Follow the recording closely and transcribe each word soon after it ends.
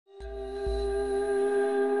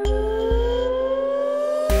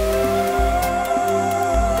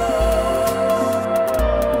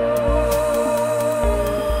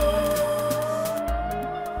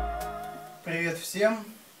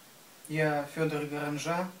Я Федор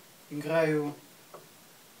Гаранжа, играю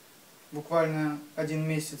буквально 1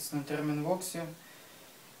 месяц на theremin VOX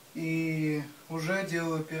и уже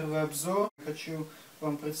делаю первый обзор. Хочу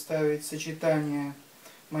вам представить сочетание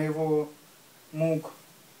моего Moog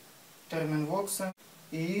theremin VOX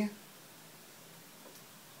и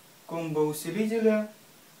комбо-усилителя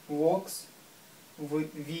VOX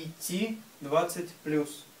VT 20+.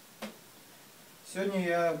 Сегодня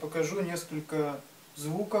я покажу несколько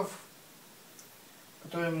звуков,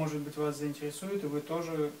 которые, может быть, вас заинтересуют, и вы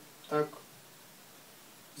тоже так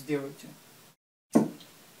сделайте.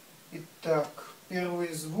 Итак,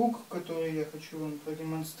 первый звук, который я хочу вам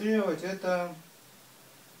продемонстрировать, это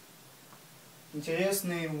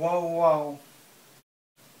интересный вау-вау.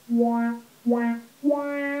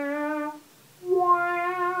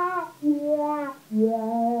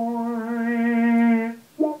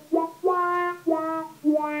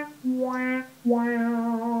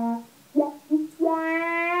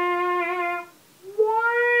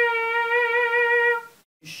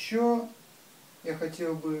 Еще я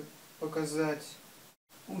хотел бы показать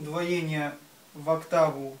удвоение в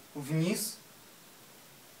октаву вниз.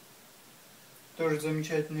 Тоже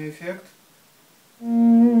замечательный эффект.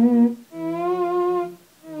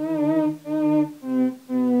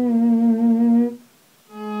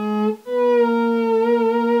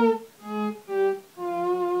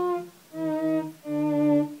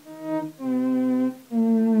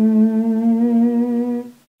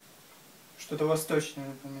 Что-то восточное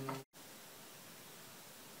напоминает.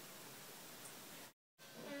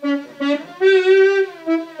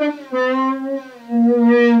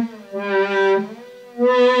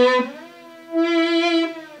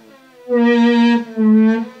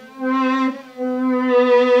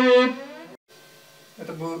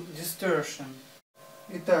 Это был distortion.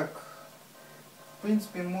 Итак, в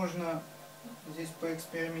принципе, можно здесь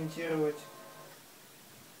поэкспериментировать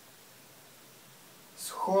с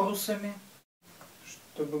хорусами.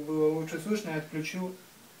 Чтобы было лучше слышно, я отключу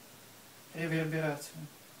реверберацию.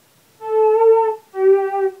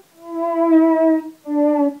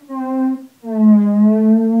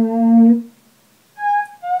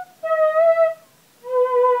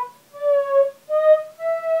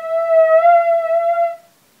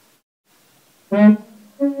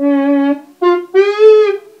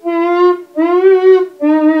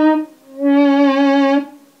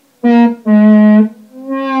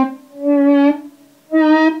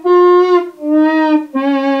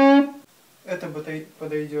 Это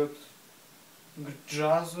подойдет к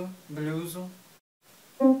джазу, блюзу.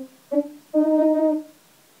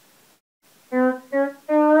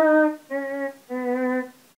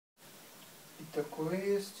 И такое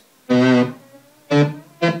есть.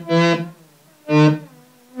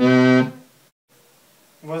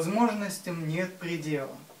 Возможностям нет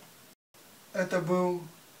предела. Это был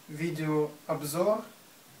видеообзор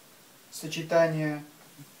сочетания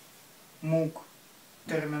Moog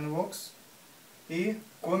theremin VOX и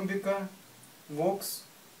комбика VOX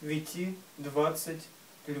VT 20+.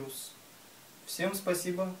 Всем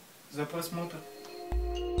спасибо за просмотр.